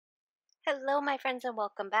Hello, my friends, and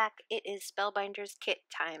welcome back. It is Spellbinders kit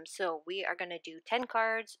time. So, we are going to do 10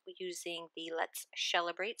 cards using the Let's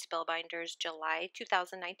Shellebrate Spellbinders July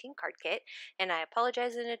 2019 card kit. And I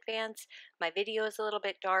apologize in advance. My video is a little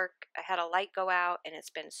bit dark. I had a light go out, and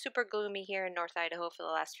it's been super gloomy here in North Idaho for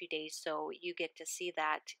the last few days. So, you get to see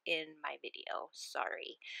that in my video.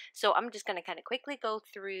 Sorry. So, I'm just going to kind of quickly go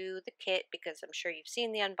through the kit because I'm sure you've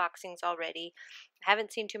seen the unboxings already. I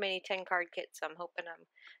haven't seen too many 10 card kits, so I'm hoping I'm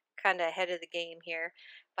kind of ahead of the game here,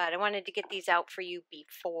 but I wanted to get these out for you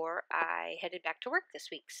before I headed back to work this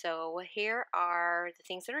week. So here are the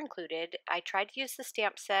things that are included. I tried to use the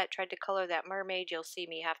stamp set, tried to color that mermaid. You'll see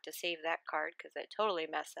me have to save that card because I totally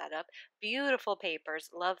messed that up. Beautiful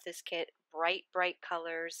papers. Love this kit. Bright, bright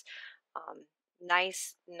colors.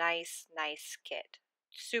 Nice, nice, nice kit.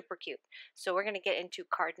 Super cute. So we're going to get into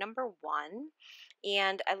card number 1.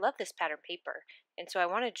 And I love this pattern paper. And so I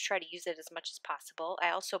wanted to try to use it as much as possible.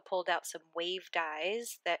 I also pulled out some wave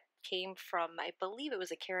dies that came from, I believe it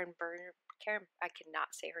was a Karen, I cannot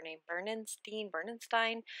say her name,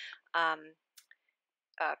 Bernenstein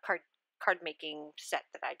card making set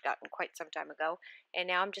that I'd gotten quite some time ago. And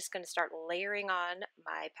now I'm just going to start layering on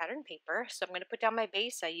my pattern paper. So I'm going to put down my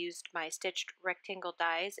base. I used my stitched rectangle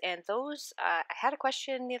dies, and those I had a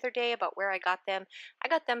question the other day about where I got them. I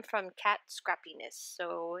got them from Cat Scrappiness.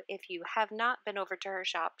 So if you have not been over to her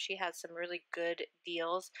shop, she has some really good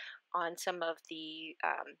deals on some of the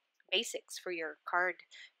basics for your card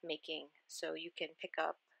making. So you can pick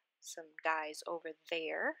up some dies over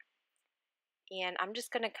there. And I'm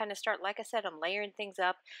just going to kind of start, like I said, I'm layering things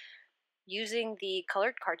up using the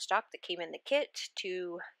colored cardstock that came in the kit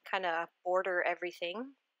to kind of border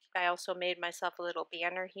everything. I also made myself a little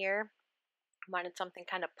banner here. I wanted something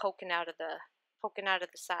kind of poking out of the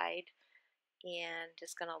side, and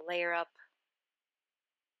just going to layer up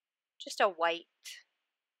just a white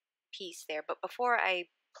piece there. But before I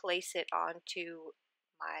place it onto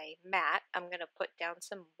my mat, I'm going to put down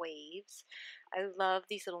some waves. I love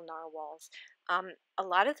these little narwhals. A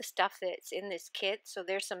lot of the stuff that's in this kit, so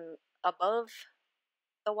there's some above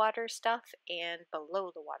the water stuff and below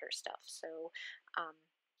the water stuff. So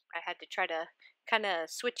I had to try to kind of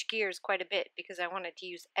switch gears quite a bit because I wanted to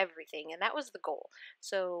use everything, and that was the goal.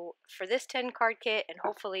 So for this 10 card kit, and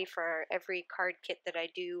hopefully for every card kit that I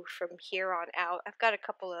do from here on out, I've got a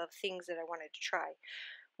couple of things that I wanted to try.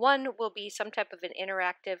 One will be some type of an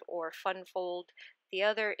interactive or fun fold. The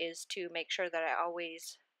other is to make sure that I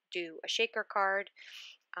always do a shaker card,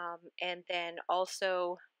 and then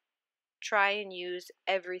also try and use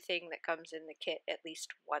everything that comes in the kit at least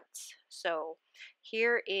once. So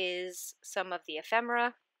here is some of the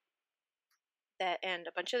ephemera and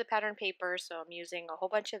a bunch of the pattern paper. So I'm using a whole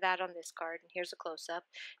bunch of that on this card, and here's a close-up.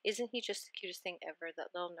 Isn't he just the cutest thing ever? That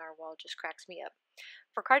little narwhal just cracks me up.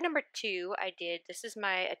 For card number 2, this is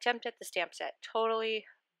my attempt at the stamp set. Totally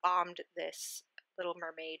bombed this Little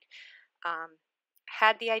Mermaid.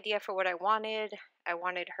 Had the idea for what I wanted. I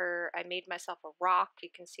made myself a rock. You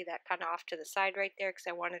can see that kind of off to the side right there because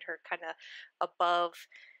I wanted her kind of above,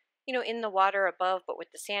 in the water above, but with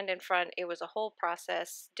the sand in front. It was a whole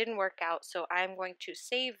process. Didn't work out, so I'm going to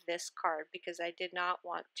save this card because I did not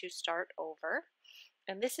want to start over.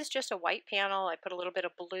 And this is just a white panel. I put a little bit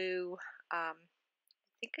of blue. I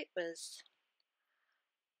think it was,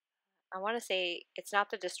 I want to say it's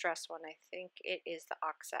not the distress one. I think it is the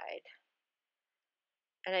oxide.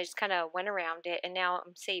 And I just kind of went around it, and now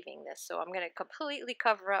I'm saving this. So I'm going to completely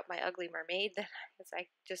cover up my ugly mermaid because I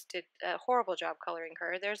just did a horrible job coloring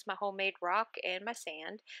her. There's my homemade rock and my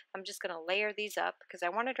sand. I'm just going to layer these up because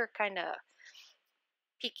I wanted her kind of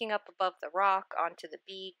peeking up above the rock onto the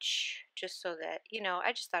beach, just so that,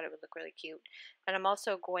 I just thought it would look really cute. And I'm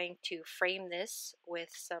also going to frame this with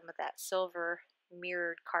some of that silver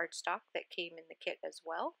mirrored cardstock that came in the kit as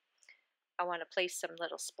well. I want to place some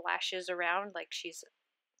little splashes around, like she's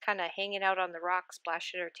kind of hanging out on the rock,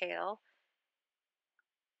 splashing her tail.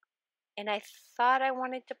 And I thought I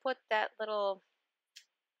wanted to put that little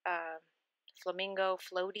flamingo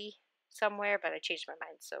floaty somewhere, but I changed my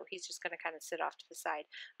mind, so he's just going to kind of sit off to the side.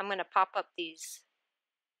 I'm going to pop up these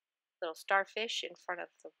little starfish in front of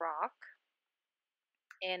the rock,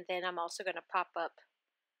 and then I'm also going to pop up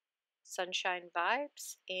sunshine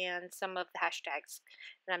vibes and some of the hashtags,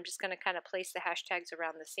 and I'm just going to kind of place the hashtags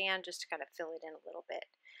around the sand just to kind of fill it in a little bit.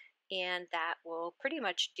 And that will pretty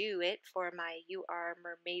much do it for my You Are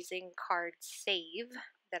Mermazing card save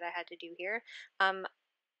that I had to do here.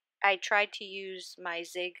 I tried to use my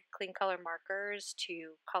Zig clean color markers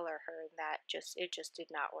to color her, and it just did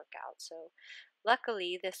not work out. So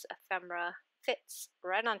luckily this ephemera fits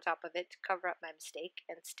right on top of it to cover up my mistake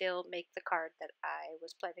and still make the card that I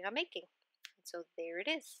was planning on making. So there it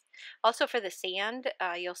is. Also for the sand,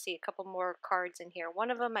 you'll see a couple more cards in here.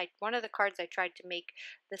 One of the cards I tried to make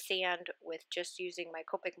the sand with just using my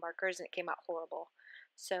Copic markers, and it came out horrible.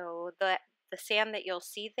 So the sand that you'll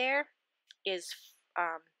see there is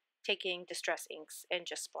taking distress inks and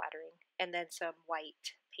just splattering, and then some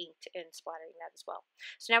white paint and splattering that as well.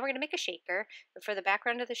 So now we're going to make a shaker. And for the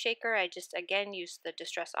background of the shaker, I just again used the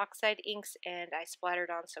Distress Oxide inks and I splattered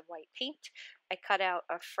on some white paint. I cut out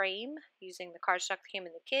a frame using the cardstock that came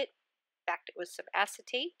in the kit, backed it with some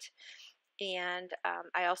acetate, and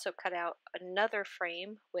I also cut out another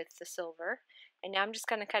frame with the silver. And now I'm just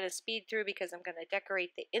going to kind of speed through because I'm going to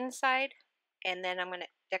decorate the inside and then I'm going to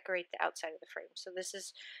decorate the outside of the frame. So this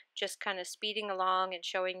is just kind of speeding along and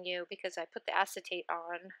showing you, because I put the acetate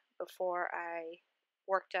on before I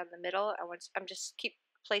worked on the middle. I'm just keep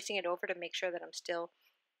placing it over to make sure that I'm still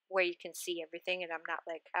where you can see everything and I'm not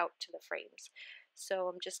like out to the frames. So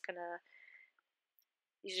I'm just going to,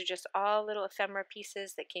 these are just all little ephemera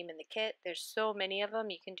pieces that came in the kit. There's so many of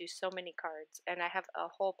them, you can do so many cards. And I have a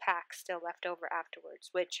whole pack still left over afterwards,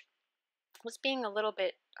 which was being a little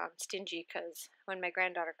bit stingy because when my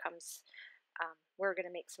granddaughter comes, we're going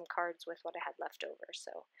to make some cards with what I had left over.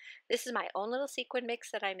 So this is my own little sequin mix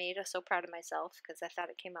that I made. I'm so proud of myself because I thought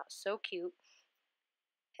it came out so cute.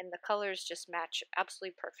 And the colors just match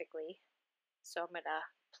absolutely perfectly. So I'm going to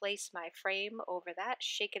place my frame over that,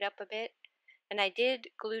 shake it up a bit. And I did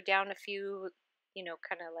glue down a few,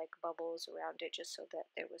 kind of like bubbles around it just so that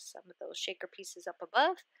there was some of those shaker pieces up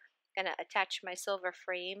above. I'm going to attach my silver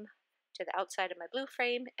frame to the outside of my blue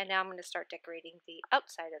frame, and now I'm going to start decorating the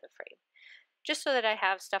outside of the frame, just so that I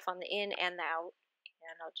have stuff on the in and the out.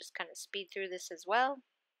 And I'll just kind of speed through this as well,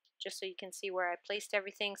 just so you can see where I placed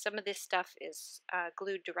everything. Some of this stuff is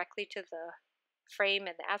glued directly to the frame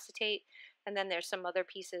and the acetate, and then there's some other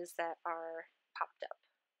pieces that are popped up.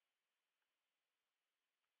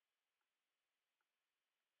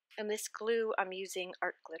 And this glue, I'm using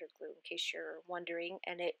art glitter glue in case you're wondering,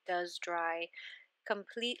 and it does dry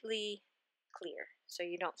completely clear, so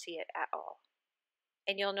you don't see it at all.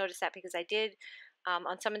 And you'll notice that because I did,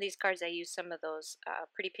 on some of these cards, I used some of those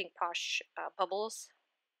Pretty Pink Posh bubbles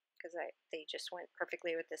because they just went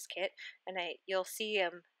perfectly with this kit. And you'll see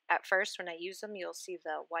them at first when I use them, you'll see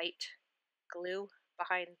the white glue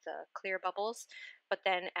behind the clear bubbles. But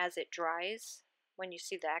then as it dries, when you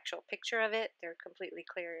see the actual picture of it, they're completely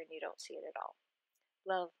clear and you don't see it at all.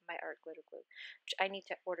 Love my art glitter glue, which I need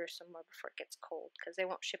to order some more before it gets cold because they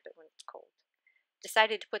won't ship it when it's cold.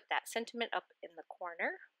 Decided to put that sentiment up in the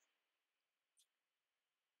corner.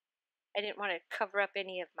 I didn't want to cover up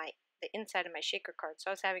any of the inside of my shaker card, so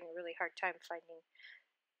I was having a really hard time finding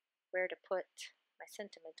where to put my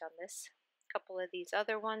sentiment on this. A couple of these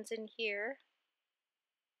other ones in here.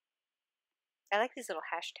 I like these little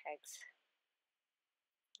hashtags.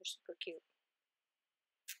 They're super cute.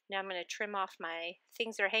 Now I'm going to trim off my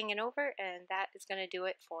things that are hanging over, and that is going to do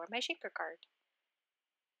it for my shaker card.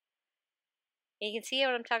 And you can see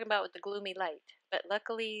what I'm talking about with the gloomy light, but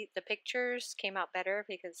luckily the pictures came out better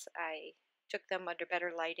because I took them under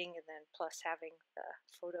better lighting, and then plus having the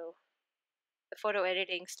photo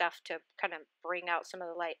editing stuff to kind of bring out some of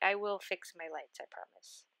the light. I will fix my lights, I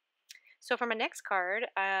promise. So for my next card,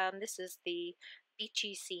 this is the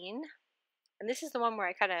beachy scene, and this is the one where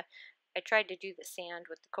I tried to do the sand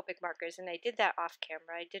with the Copic markers, and I did that off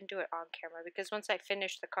camera. I didn't do it on camera because once I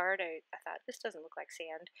finished the card, I thought, this doesn't look like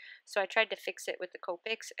sand. So I tried to fix it with the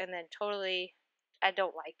Copics, and then totally, I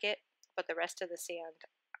don't like it, but the rest of the sand,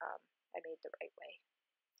 I made the right way.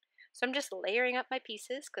 So I'm just layering up my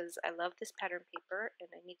pieces because I love this pattern paper, and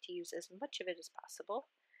I need to use as much of it as possible.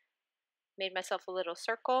 Made myself a little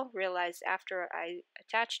circle, realized after I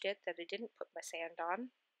attached it that I didn't put my sand on.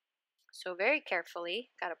 So very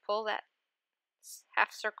carefully, got to pull that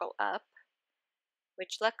half circle up,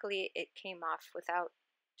 which luckily it came off without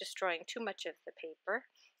destroying too much of the paper.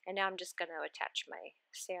 And now I'm just going to attach my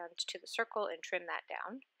sand to the circle and trim that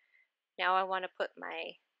down. Now I want to put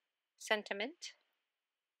my sentiment.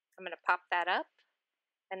 I'm going to pop that up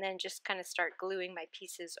and then just kind of start gluing my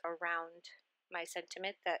pieces around my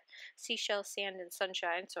sentiment, that seashell, sand, and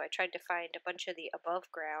sunshine. So I tried to find a bunch of the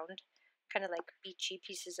above ground, kind of like beachy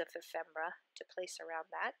pieces of ephemera to place around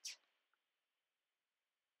that.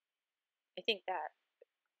 I think that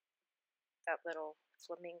little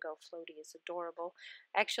flamingo floaty is adorable.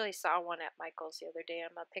 I actually saw one at Michael's the other day.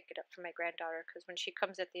 I'm gonna pick it up for my granddaughter because when she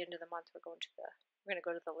comes at the end of the month, we're gonna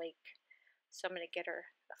go to the lake. So I'm gonna get her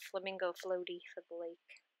a flamingo floaty for the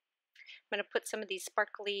lake. I'm gonna put some of these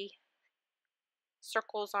sparkly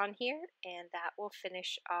circles on here, and that will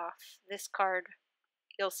finish off this card.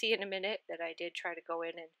 You'll see in a minute that I did try to go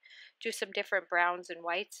in and do some different browns and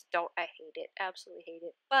whites. I hate it, absolutely hate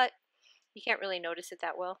it, but you can't really notice it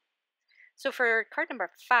that well. So for card number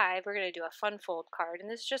 5, we're going to do a fun fold card, and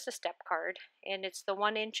this is just a step card, and it's the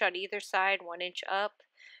 1 inch on either side, 1 inch up,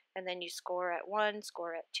 and then you score at 1,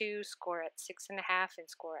 score at 2, score at 6.5, and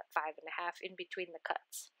score at 5.5 in between the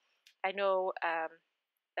cuts. I know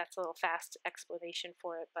that's a little fast explanation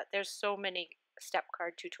for it, but there's so many step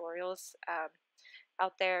card tutorials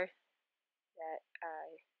out there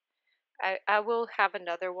that I will have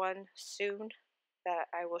another one soon that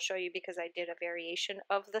I will show you, because I did a variation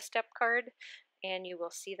of the step card, and you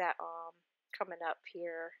will see that coming up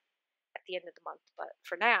here at the end of the month. But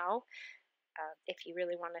for now, if you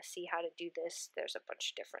really want to see how to do this, there's a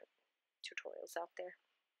bunch of different tutorials out there.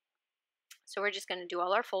 So we're just going to do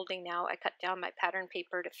all our folding now. I cut down my pattern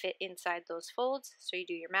paper to fit inside those folds. So you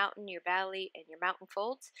do your mountain, your valley, and your mountain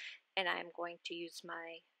folds. And I'm going to use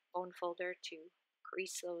my bone folder to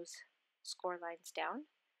crease those score lines down.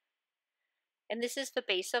 And this is the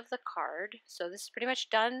base of the card. So this is pretty much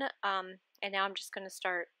done. And now I'm just going to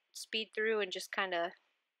start speed through and just kind of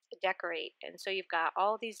decorate. And so you've got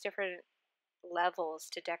all these different levels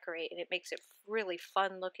to decorate, and it makes it really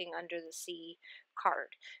fun looking under the sea card.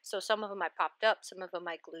 So some of them I popped up, some of them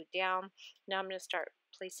I glued down. Now I'm going to start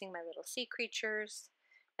placing my little sea creatures.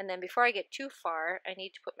 And then before I get too far, I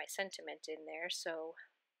need to put my sentiment in there. So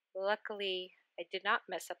luckily I did not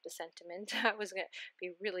mess up the sentiment. I was going to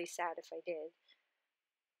be really sad if I did,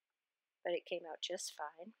 but it came out just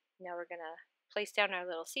fine. Now we're going to place down our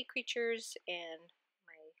little sea creatures and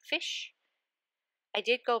my fish. I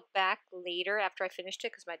did go back later after I finished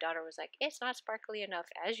it because my daughter was like, it's not sparkly enough,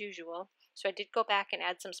 as usual. So I did go back and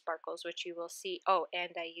add some sparkles, which you will see. Oh,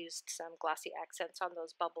 and I used some glossy accents on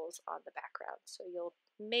those bubbles on the background. So you'll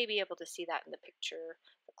maybe be able to see that in the picture,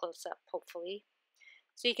 the close-up, hopefully.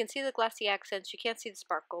 So you can see the glossy accents. You can't see the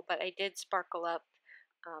sparkle, but I did sparkle up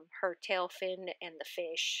her tail fin and the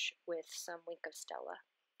fish with some Wink of Stella.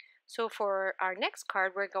 So for our next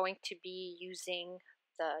card, we're going to be using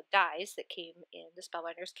the dies that came in the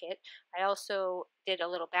Spellbinders kit. I also did a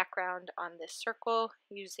little background on this circle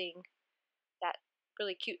using that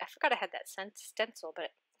really cute, I forgot I had that stencil, but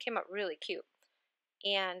it came out really cute.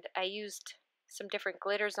 And I used some different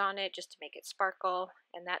glitters on it just to make it sparkle,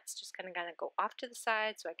 and that's just kind of going to go off to the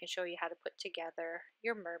side so I can show you how to put together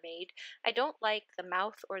your mermaid. I don't like the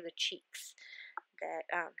mouth or the cheeks that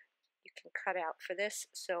you can cut out for this,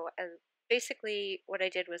 so basically what I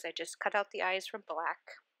did was I just cut out the eyes from black.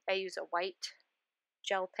 I use a white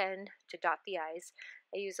gel pen to dot the eyes.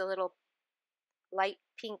 I use a little light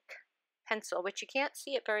pink pencil, which you can't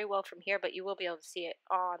see it very well from here, but you will be able to see it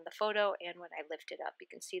on the photo, and when I lift it up you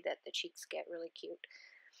can see that the cheeks get really cute.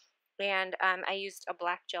 And I used a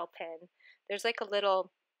black gel pen. There's like a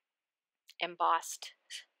little embossed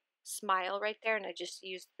smile right there, and I just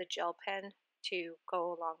used the gel pen to go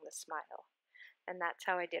along the smile. And that's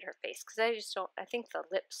how I did her face, because I just don't, I think the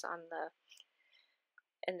lips on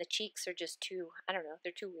and the cheeks are just too, I don't know,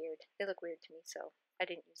 they're too weird. They look weird to me, so I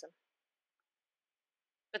didn't use them.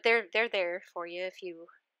 But they're there for you if you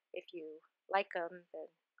like them, then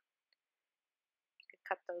you could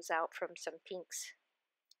cut those out from some pinks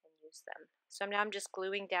and use them. So now I'm just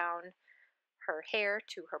gluing down her hair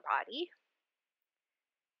to her body,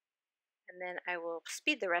 and then I will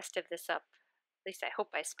speed the rest of this up. At least I hope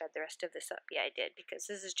I sped the rest of this up. Yeah, I did, because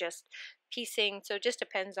this is just piecing, so it just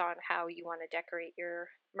depends on how you want to decorate your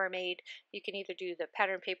mermaid. You can either do the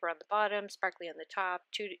pattern paper on the bottom, sparkly on the top,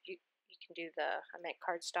 you can do I meant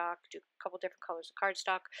cardstock, do a couple different colors of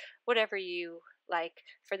cardstock, whatever you like.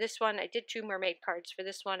 For this one, I did 2 mermaid cards. For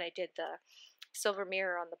this one, I did the silver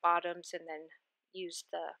mirror on the bottoms and then used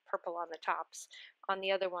the purple on the tops. On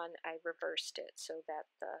the other one, I reversed it so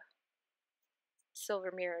that the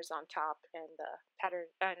silver mirrors on top and the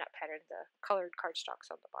the colored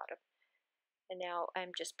cardstocks on the bottom. And now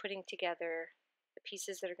I'm just putting together the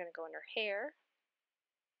pieces that are going to go in her hair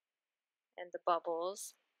and the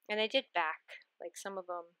bubbles. And I did back, like some of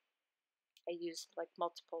them I used like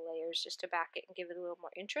multiple layers just to back it and give it a little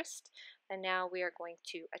more interest. And now we are going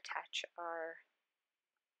to attach our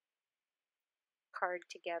card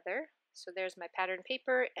together. So there's my pattern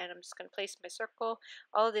paper, and I'm just going to place my circle.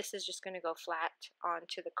 All of this is just going to go flat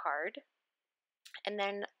onto the card. And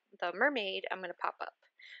then the mermaid I'm going to pop up.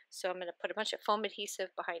 So I'm going to put a bunch of foam adhesive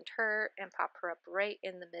behind her and pop her up right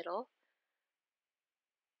in the middle.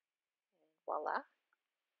 And voila.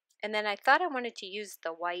 And then I thought I wanted to use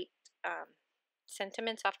the white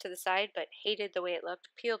sentiments off to the side, but hated the way it looked,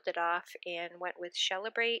 peeled it off, and went with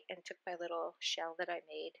Shellebrate and took my little shell that I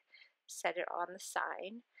made, set it on the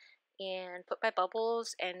sign, and put my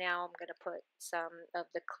bubbles, and now I'm going to put some of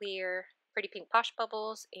the clear Pretty Pink Posh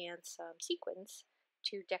bubbles and some sequins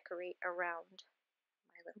to decorate around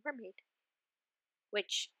my little mermaid,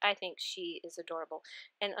 which I think she is adorable.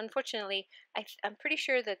 And unfortunately, I'm pretty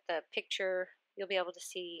sure that the picture you'll be able to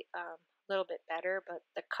see a little bit better, but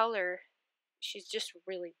the color, she's just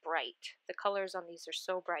really bright. The colors on these are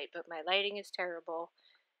so bright, but my lighting is terrible,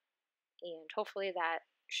 and hopefully that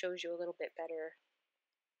shows you a little bit better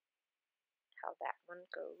how that one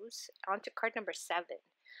goes. On to card number 7.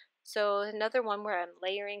 So another one where I'm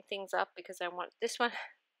layering things up because I want this one.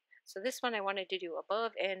 So this one I wanted to do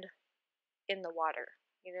above and in the water.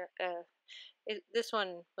 You know, this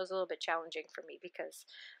one was a little bit challenging for me because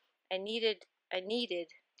I needed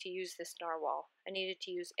to use this narwhal. I needed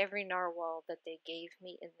to use every narwhal that they gave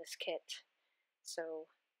me in this kit. So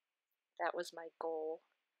that was my goal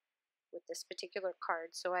with this particular card.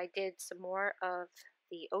 So I did some more of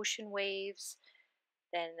the ocean waves.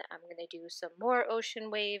 Then I'm going to do some more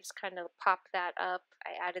ocean waves, kind of pop that up.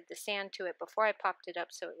 I added the sand to it before I popped it up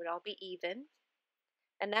so it would all be even.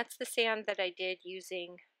 And that's the sand that I did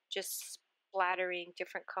using just splattering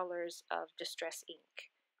different colors of distress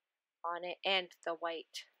ink on it and the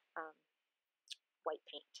white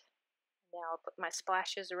paint. Now I'll put my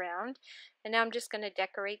splashes around, and now I'm just going to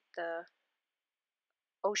decorate the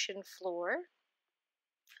ocean floor,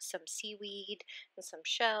 some seaweed and some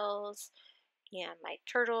shells, and my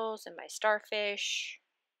turtles and my starfish,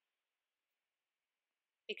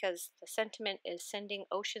 because the sentiment is sending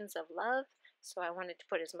oceans of love, so I wanted to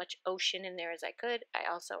put as much ocean in there as I could. I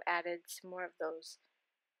also added some more of those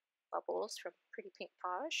bubbles from Pretty Pink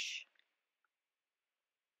Posh.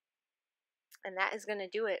 And that is going to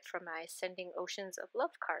do it for my Sending Oceans of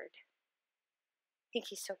Love card. I think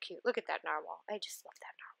he's so cute. Look at that narwhal. I just love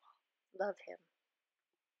that narwhal. Love him.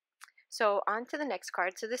 So on to the next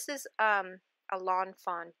card. So this is a Lawn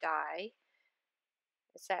Fawn die.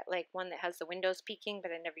 It's that like one that has the windows peeking,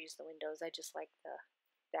 but I never use the windows. I just like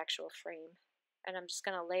the actual frame. And I'm just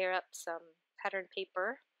going to layer up some pattern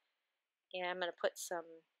paper, and I'm going to put some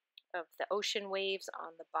of the ocean waves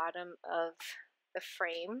on the bottom of the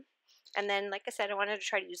frame. And then, like I said, I wanted to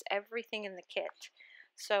try to use everything in the kit.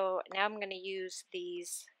 So now I'm going to use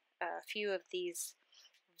these, a few of these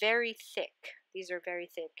very thick. These are very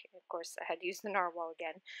thick. Of course, I had to use the narwhal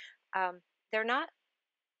again. They're not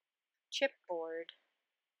chipboard,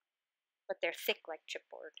 but they're thick like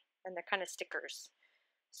chipboard, and they're kind of stickers.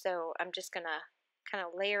 So I'm just going to kind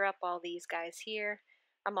of layer up all these guys here.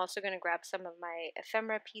 I'm also going to grab some of my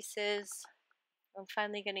ephemera pieces. I'm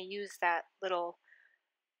finally going to use that little,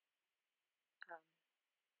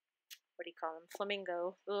 what do you call him,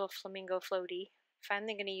 flamingo, little flamingo floaty.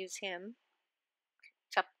 Finally going to use him,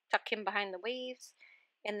 tuck him behind the waves.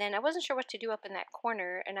 And then I wasn't sure what to do up in that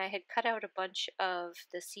corner, and I had cut out a bunch of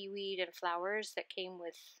the seaweed and flowers that came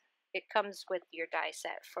with, it comes with your die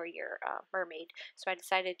set for your mermaid. So I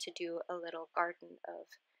decided to do a little garden of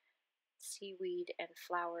seaweed and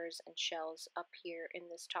flowers and shells up here in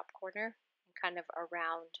this top corner and kind of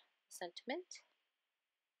around the sentiment.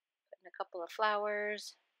 Putting a couple of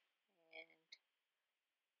flowers and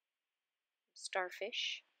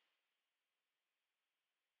starfish.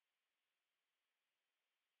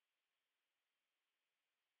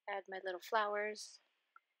 Add my little flowers,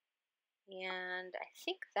 and I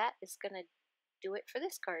think that is going to do it for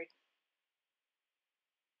this card.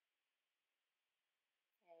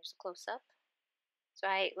 There's a close-up. So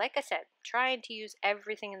like I said, trying to use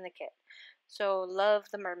everything in the kit. So love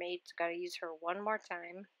the mermaid, got to use her one more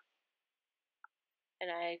time.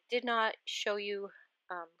 And I did not show you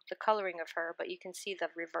the coloring of her, but you can see the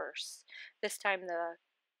reverse. This time the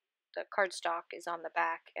cardstock is on the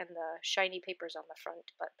back and the shiny paper is on the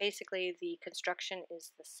front, but basically the construction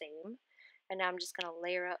is the same. And now I'm just going to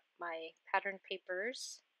layer up my pattern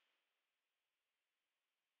papers.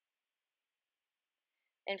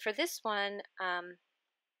 And for this one,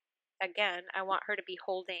 again, I want her to be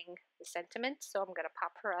holding the sentiment, so I'm going to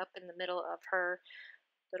pop her up in the middle of her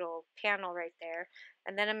little panel right there.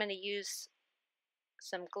 And then I'm going to use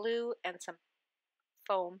some glue and some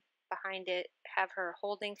foam behind it, have her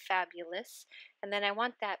holding Fabulous, and then I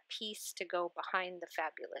want that piece to go behind the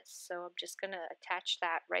Fabulous. So I'm just going to attach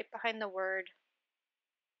that right behind the word,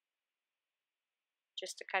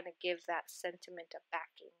 just to kind of give that sentiment a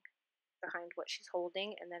backing behind what she's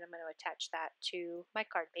holding. And then I'm going to attach that to my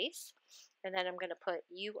card base, and then I'm going to put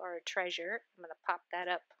 "You Are a Treasure." I'm going to pop that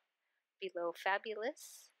up below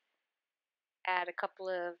Fabulous, add a couple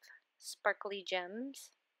of sparkly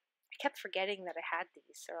gems. I kept forgetting that I had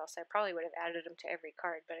these, or else I probably would have added them to every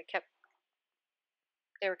card, but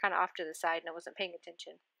they were kind of off to the side and I wasn't paying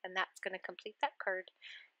attention. And that's going to complete that card.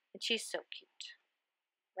 And she's so cute.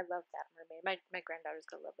 I love that mermaid. My granddaughter's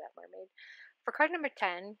going to love that mermaid. For card number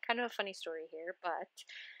 10, kind of a funny story here, but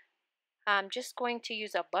I'm just going to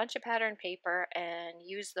use a bunch of pattern paper and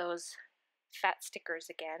use those fat stickers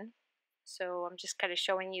again. So I'm just kind of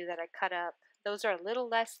showing you that I cut up, those are a little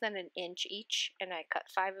less than an inch each, and I cut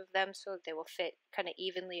 5 of them so that they will fit kind of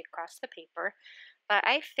evenly across the paper. But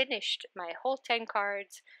I finished my whole 10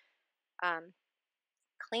 cards,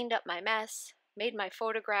 cleaned up my mess, made my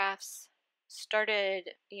photographs, started,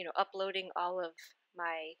 uploading all of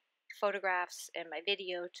my photographs and my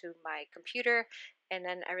video to my computer, and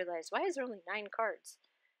then I realized, why is there only 9 cards?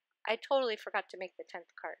 I totally forgot to make the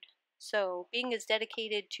 10th card. So, being as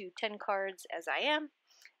dedicated to 10 cards as I am,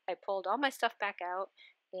 I pulled all my stuff back out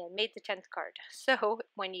and made the 10th card. So,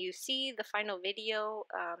 when you see the final video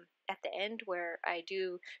at the end where I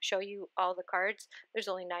do show you all the cards, there's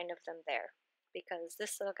only 9 of them there, because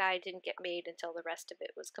this little guy didn't get made until the rest of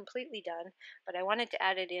it was completely done, but I wanted to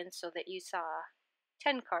add it in so that you saw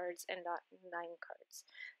 10 cards and not 9 cards.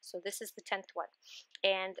 So this is the 10th one.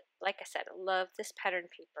 And like I said, I love this pattern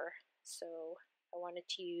paper. So I wanted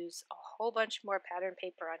to use a whole bunch more pattern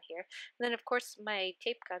paper on here. And then of course my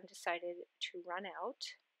tape gun decided to run out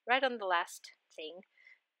right on the last thing.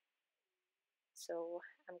 So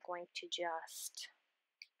I'm going to just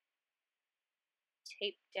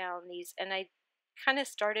tape down these, and I kind of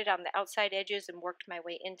started on the outside edges and worked my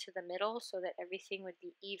way into the middle so that everything would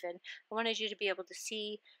be even. I wanted you to be able to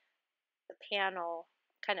see the panel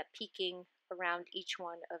kind of peeking around each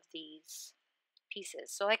one of these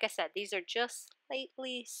pieces. So like I said, these are just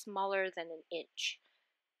slightly smaller than an inch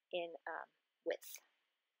in width.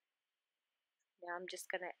 Now I'm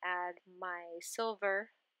just going to add my silver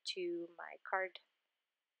to my card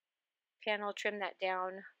panel, trim that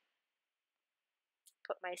down,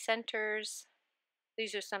 put my centers.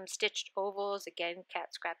 These are some stitched ovals, again, cat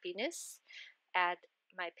scrappiness. Add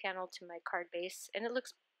my panel to my card base, and it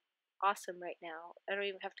looks awesome right now. I don't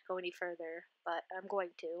even have to go any further, but I'm going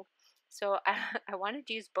to. So I wanted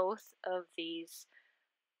to use both of these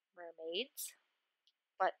mermaids,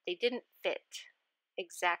 but they didn't fit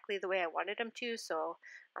exactly the way I wanted them to, so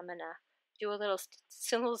I'm going to do a little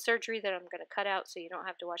surgery that I'm going to cut out so you don't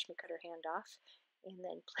have to watch me cut her hand off, and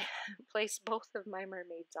then place both of my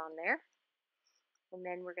mermaids on there. And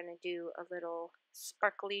then we're going to do a little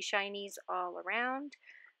sparkly shinies all around.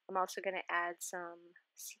 I'm also going to add some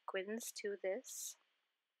sequins to this,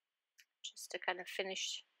 just to kind of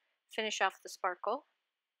finish off the sparkle.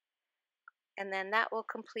 And then that will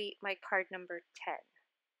complete my card number 10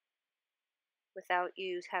 without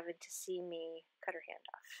you having to see me cut her hand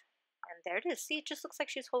off. And there it is. See, it just looks like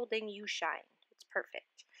she's holding You Shine. It's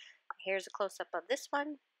perfect. Here's a close-up of this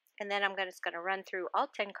one. And then I'm just going to run through all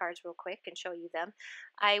 10 cards real quick and show you them.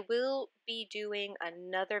 I will be doing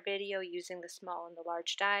another video using the small and the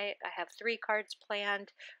large die. I have 3 cards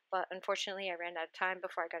planned, but unfortunately I ran out of time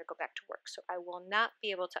before I got to go back to work. So I will not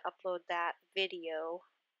be able to upload that video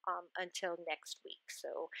until next week.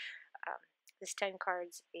 So this 10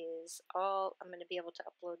 cards is all I'm going to be able to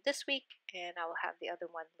upload this week, and I will have the other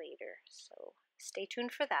one later. So stay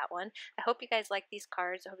tuned for that one. I hope you guys like these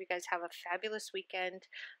cards. I hope you guys have a fabulous weekend.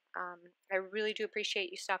 I really do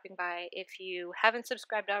appreciate you stopping by. If you haven't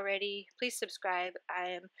subscribed already, please subscribe. I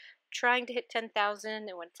am trying to hit 10,000, and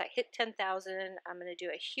once I hit 10,000, I'm going to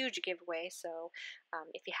do a huge giveaway. So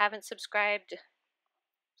if you haven't subscribed,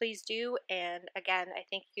 please do. And again, I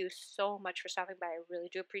thank you so much for stopping by. I really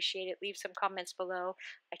do appreciate it. Leave some comments below.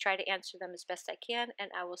 I try to answer them as best I can,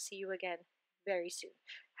 and I will see you again very soon.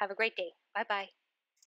 Have a great day. Bye-bye.